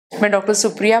मैं doctor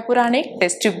Supriya Puranic,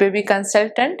 test tube baby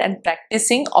consultant and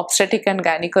practising obstetric and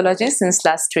gynaecology since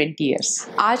last 20 years.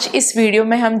 आज इस video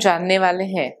में हम जानने वाले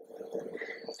हैं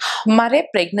हमारे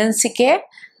प्रेगनेंसी के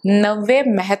 90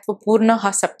 महत्वपूर्ण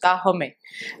सप्ताहों में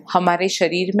हमारे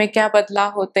शरीर में क्या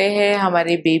बदलाव होते हैं,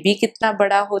 हमारे बेबी कितना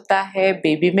बड़ा होता है,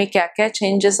 बेबी में क्या क्या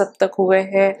चेंजेस अब तक हुए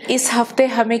हैं, इस हफ्ते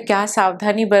हमें क्या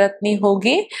सावधानी बरतनी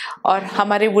होगी और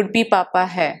हमारे वुड बी पापा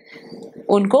है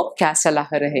उनको क्या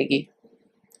सलाह रहेगी।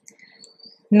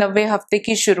 90 हफ्ते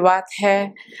की शुरुआत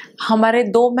है, हमारे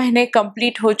 2 महीने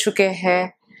कंप्लीट हो चुके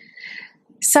हैं।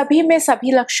 सभी में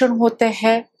सभी लक्षण होते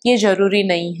हैं ये जरूरी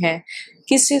नहीं है,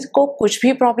 किसी को कुछ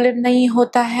भी प्रॉब्लम नहीं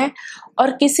होता है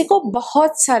और किसी को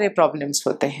बहुत सारे प्रॉब्लम्स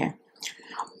होते हैं।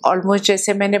 ऑलमोस्ट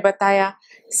जैसे मैंने बताया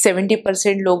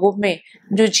 70% लोगों में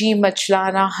जो जी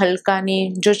मचलाना,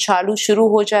 हल्कानी जो चालू शुरू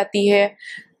हो जाती है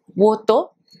वो तो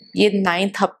ये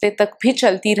 9th हफ्ते तक भी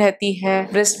चलती रहती है।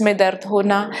 ब्रेस्ट में दर्द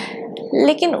होना,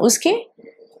 लेकिन उसकी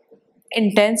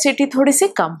इंटेंसिटी थोड़ी सी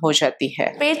कम हो जाती है।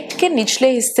 पेट के निचले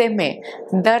हिस्से में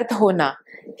दर्द होना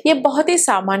ये बहुत ही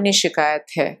सामान्य शिकायत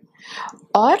है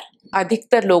और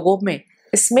अधिकतर लोगों में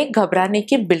इसमें घबराने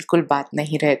की बिल्कुल बात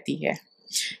नहीं रहती है।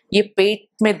 ये पेट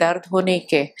में दर्द होने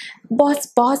के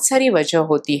बहुत सारी वजह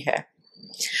होती है।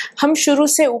 हम शुरू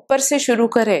से ऊपर से शुरू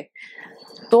करें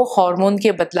तो हार्मोन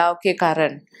के बदलाव के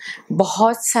कारण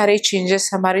बहुत सारे चेंजेस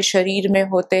हमारे शरीर में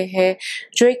होते हैं।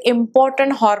 जो एक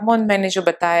इम्पॉर्टेंट हार्मोन मैंने जो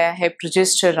बताया है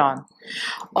प्रोजेस्टेरॉन,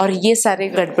 और ये सारे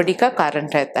गड़बड़ी का कारण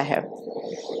रहता है।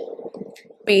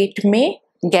 पेट में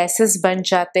गैसेस बन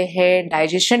जाते हैं,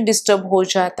 डाइजेशन डिस्टर्ब हो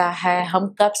जाता है,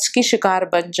 हम कब्ज की शिकार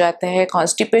बन जाते हैं,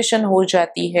 कॉन्स्टिपेशन हो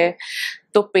जाती है।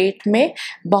 तो पेट में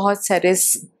बहुत सारे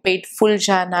पेट फूल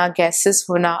जाना, गैसेस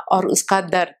होना और उसका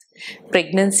दर्द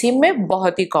प्रेगनेंसी में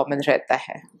बहुत ही कॉमन रहता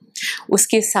है।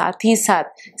 उसके साथ ही साथ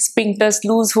स्फिंक्टर्स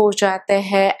लूज हो जाते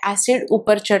हैं, एसिड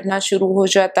ऊपर चढ़ना शुरू हो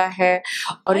जाता है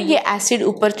और ये एसिड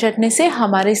ऊपर चढ़ने से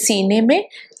हमारे सीने में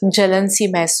जलन सी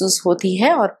महसूस होती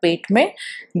है और पेट में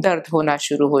दर्द होना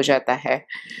शुरू हो जाता है।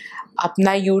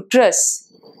 अपना यूट्रस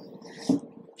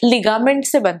लिगामेंट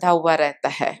से बंधा हुआ रहता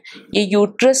है। ये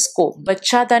यूट्रस को,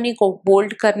 बच्चादानी को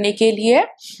होल्ड करने के लिए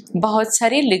बहुत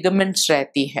सारी लिगामेंट्स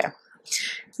रहती है।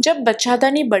 जब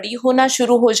बच्चादानी बड़ी होना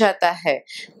शुरू हो जाता है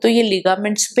तो ये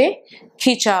लिगामेंट्स पे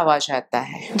खिंचाव आ जाता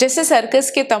है। जैसे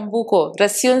सर्कस के तंबू को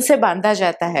रस्सियों से बांधा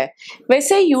जाता है,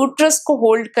 वैसे यूट्रस को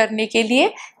होल्ड करने के लिए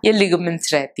ये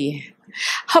लिगामेंट्स रहती है।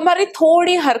 हमारी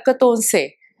थोड़ी हरकतों से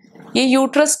ये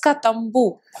यूट्रस का तंबू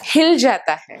हिल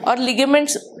जाता है और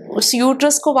लिगामेंट्स उस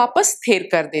यूट्रस को वापस स्थिर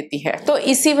कर देती है। तो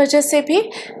इसी वजह से भी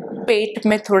पेट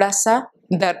में थोड़ा सा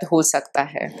दर्द हो सकता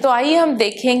है। तो आइए हम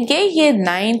देखेंगे ये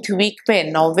 9th वीक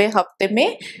में, 9वें हफ्ते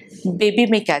में बेबी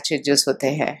में क्या चेंजेस होते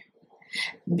हैं।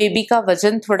 बेबी का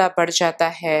वजन थोड़ा बढ़ जाता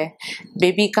है,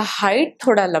 बेबी का हाइट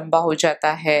थोड़ा लंबा हो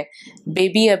जाता है,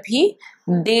 बेबी अभी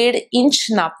 1.5 इंच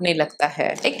नापने लगता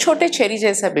है, एक छोटे चेरी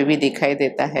जैसा बेबी दिखाई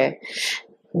देता है।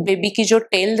 बेबी की जो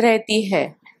टेल रहती है,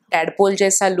 टैडपोल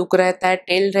जैसा लुक रहता है,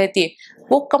 टेल रहती है,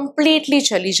 वो कंप्लीटली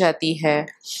चली जाती है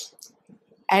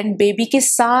एंड बेबी के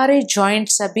सारे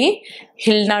जॉइंट्स अभी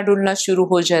हिलना डुलना शुरू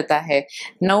हो जाता है।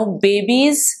 Now baby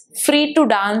is free to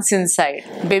dance inside.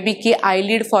 Baby की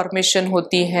आईलिड फॉर्मेशन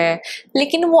होती है,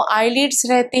 लेकिन वो आईलिड्स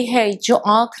रहती है, जो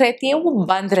आंख रहती है वो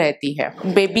बंद रहती है।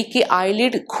 बेबी की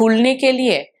आईलिड खुलने के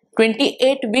लिए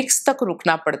 28 वीक्स तक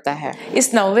रुकना पड़ता है।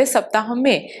 इस 9वें सप्ताह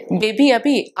में बेबी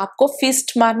अभी आपको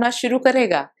फिस्ट मारना शुरू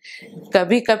करेगा।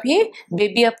 कभी कभी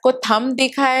बेबी आपको थंब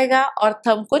दिखाएगा और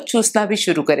थंब को चूसना भी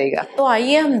शुरू करेगा। तो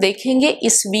आइए हम देखेंगे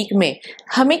इस वीक में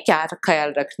हमें क्या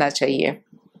ख्याल रखना चाहिए।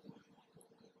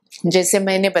 जैसे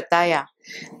मैंने बताया,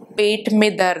 पेट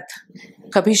में दर्द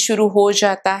कभी शुरू हो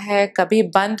जाता है, कभी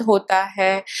बंद होता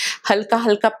है, हल्का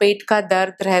हल्का पेट का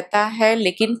दर्द रहता है,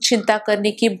 लेकिन चिंता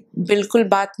करने की बिल्कुल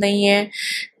बात नहीं है।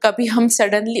 कभी हम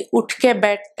सडनली उठ के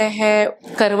बैठते हैं,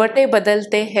 करवटें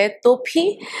बदलते हैं तो भी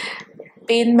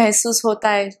पेन महसूस होता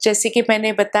है। जैसे कि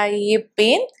मैंने बताया, ये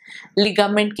पेन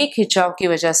लिगामेंट के खिंचाव की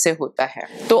वजह से होता है।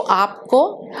 तो आपको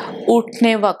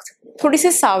उठने वक्त थोड़ी सी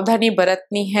सावधानी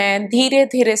बरतनी है, धीरे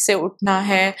धीरे से उठना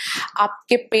है,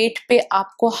 आपके पेट पे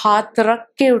आपको हाथ रख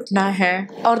के उठना है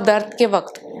और दर्द के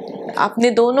वक्त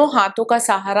अपने दोनों हाथों का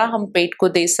सहारा हम पेट को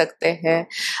दे सकते हैं।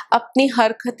 अपनी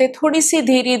हरकतें थोड़ी सी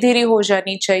धीरे धीरे हो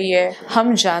जानी चाहिए।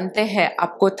 हम जानते हैं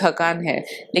आपको थकान है,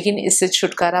 लेकिन इससे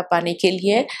छुटकारा पाने के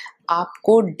लिए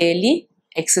आपको डेली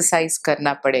एक्सरसाइज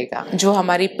करना पड़ेगा, जो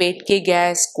हमारी पेट के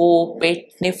गैस को, पेट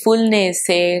में फूलने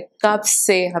से, कब्ज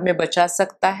से हमें बचा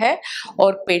सकता है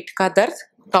और पेट का दर्द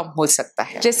कम हो सकता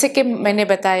है। जैसे कि मैंने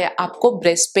बताया, आपको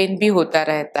ब्रेस्ट पेन भी होता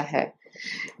रहता है,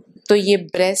 तो ये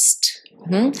ब्रेस्ट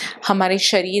हमारे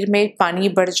शरीर में पानी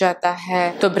बढ़ जाता है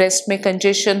तो ब्रेस्ट में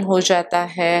कंजेशन हो जाता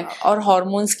है और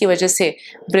हार्मोन्स की वजह से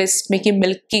ब्रेस्ट में की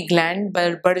मिल्क की ग्लैंड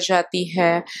बढ़ जाती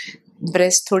है,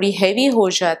 ब्रेस्ट थोड़ी हैवी हो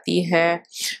जाती है।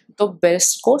 तो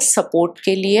ब्रेस्ट को सपोर्ट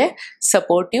के लिए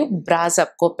सपोर्टिव ब्रास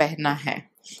आपको पहनना है।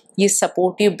 ये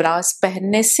सपोर्टिव ब्रास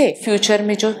पहनने से फ्यूचर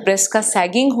में जो ब्रेस्ट का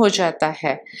सैगिंग हो जाता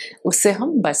है उससे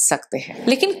हम बच सकते हैं।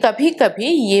 लेकिन कभी कभी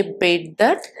ये पेट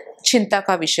दर्द चिंता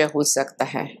का विषय हो सकता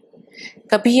है।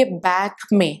 कभी ये बैक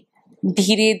में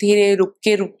धीरे धीरे रुक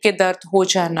के दर्द हो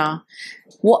जाना,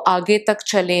 वो आगे तक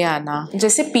चले आना,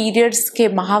 जैसे पीरियड्स के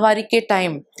माहवारी के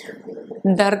टाइम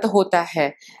दर्द होता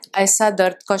है ऐसा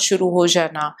दर्द का शुरू हो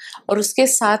जाना, और उसके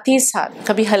साथ ही साथ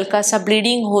कभी हल्का सा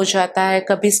ब्लीडिंग हो जाता है,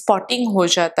 कभी स्पॉटिंग हो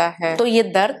जाता है, तो ये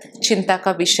दर्द चिंता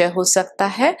का विषय हो सकता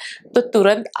है। तो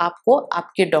तुरंत आपको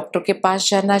आपके डॉक्टर के पास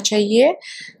जाना चाहिए।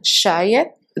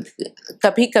 शायद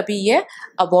कभी कभी ये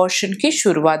अबॉर्शन की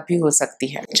शुरुआत भी हो सकती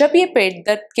है। जब ये पेट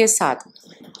दर्द के साथ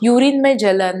यूरिन में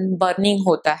जलन, बर्निंग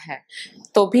होता है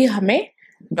तो भी हमें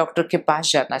डॉक्टर के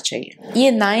पास जाना चाहिए।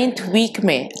 ये 9th वीक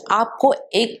में आपको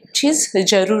एक चीज़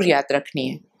ज़रूर याद रखनी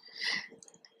है।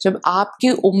 जब आपकी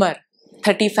उम्र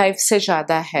 35 से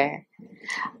ज़्यादा है,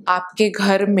 आपके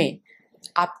घर में,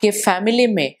 आपके फैमिली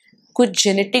में कुछ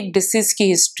जेनेटिक डिसीज़ की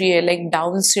हिस्ट्री है, लाइक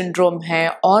डाउन सिंड्रोम है,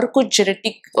 और कुछ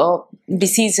जेनेटिक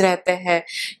डिसीज़ रहते हैं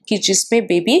कि जिसमें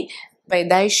बेबी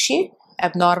पैदाइशी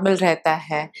एबनॉर्मल रहता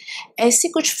है, ऐसी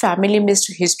कुछ फैमिली में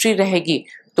हिस्ट्री रहेगी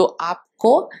तो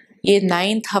आपको ये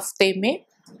 9th हफ्ते में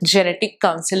जेनेटिक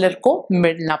काउंसलर को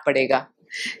मिलना पड़ेगा।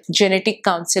 जेनेटिक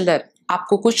काउंसलर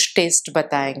आपको कुछ टेस्ट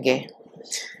बताएंगे।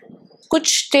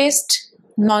 कुछ टेस्ट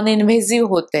नॉन इन्वेजिव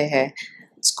होते हैं,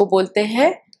 इसको बोलते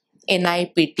हैं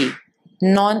NIPT,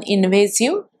 non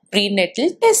invasive prenatal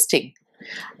testing.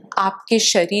 आपके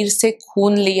शरीर से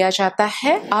खून लिया जाता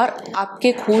है और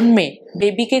आपके खून में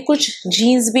बेबी के कुछ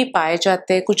जीन्स भी पाए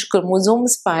जाते हैं, कुछ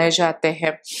क्रोमोसोम्स पाए जाते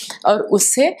हैं, और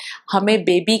उससे हमें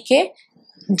बेबी के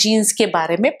जीन्स के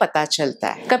बारे में पता चलता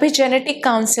है। कभी जेनेटिक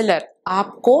काउंसलर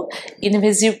आपको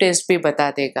इन्वेजिव टेस्ट भी बता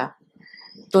देगा।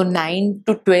 तो 9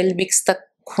 to 12 वीक्स तक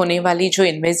होने वाली जो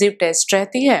इन्वेजिव टेस्ट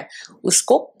रहती है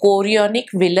उसको कोरियोनिक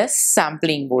विलस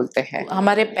सैम्पलिंग बोलते हैं।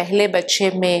 हमारे पहले बच्चे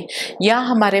में या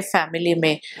हमारे फैमिली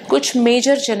में कुछ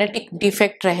मेजर जेनेटिक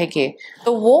डिफेक्ट रहेंगे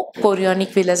तो वो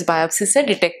कोरियोनिक विलस बायोप्सी से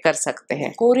डिटेक्ट कर सकते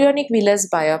हैं। कोरियोनिक विलस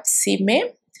बायोप्सी में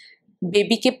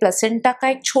बेबी के प्लेसेंटा का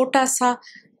एक छोटा सा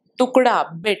टुकड़ा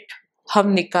बिट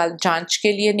हम जांच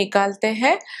के लिए निकालते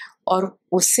हैं, और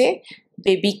उससे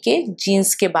बेबी के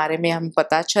जीन्स के बारे में हम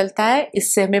पता चलता है।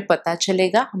 इससे हमें पता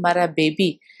चलेगा हमारा बेबी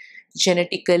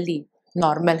जेनेटिकली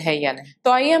नॉर्मल है या नहीं।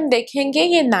 तो आइए हम देखेंगे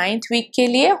ये 9th वीक के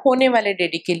लिए होने वाले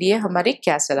डेडी के लिए हमारी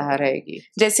क्या सलाह रहेगी।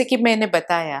 जैसे कि मैंने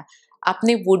बताया,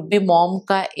 अपनी वुड बी मॉम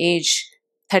का एज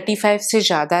 35 से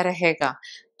ज़्यादा रहेगा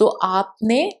तो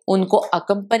आपने उनको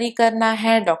अकम्पनी करना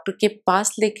है, डॉक्टर के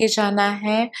पास लेके जाना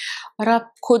है, और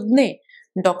आप खुद ने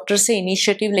डॉक्टर से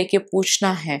इनिशिएटिव लेके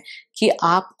पूछना है कि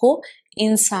आपको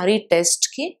इन सारी टेस्ट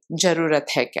की ज़रूरत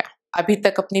है क्या। अभी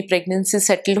तक अपनी प्रेगनेंसी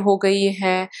सेटल हो गई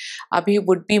है, अभी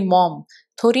वुड बी मॉम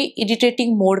थोड़ी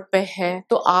इरिटेटिंग मोड पे है,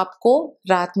 तो आपको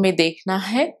रात में देखना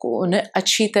है कि उन्हें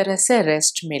अच्छी तरह से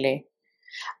रेस्ट मिले।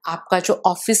 आपका जो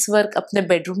ऑफिस वर्क अपने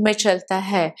बेडरूम में चलता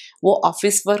है वो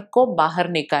ऑफिस वर्क को बाहर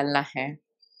निकालना है।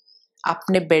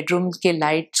 अपने बेडरूम के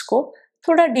लाइट्स को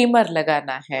थोड़ा डिमर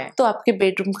लगाना है। तो आपके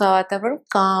बेडरूम का वातावरण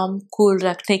काम कूल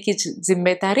रखने की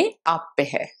जिम्मेदारी आप पे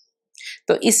है।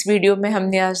 तो इस वीडियो में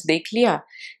हमने आज देख लिया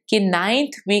कि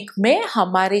 9th वीक में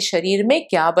हमारे शरीर में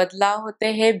क्या बदलाव होते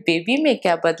हैं, बेबी में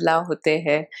क्या बदलाव होते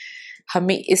हैं,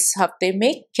 हमें इस हफ्ते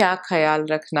में क्या ख्याल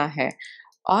रखना है,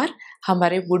 और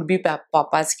हमारे वुड बी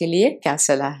पापास के लिए क्या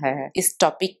सलाह है। इस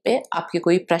टॉपिक पे आपके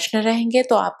कोई प्रश्न रहेंगे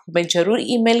तो आप हमें जरूर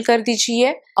ईमेल कर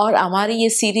दीजिए, और हमारी ये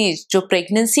सीरीज जो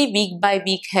प्रेगनेंसी वीक बाय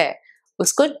वीक है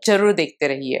उसको जरूर देखते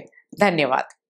रहिए। धन्यवाद।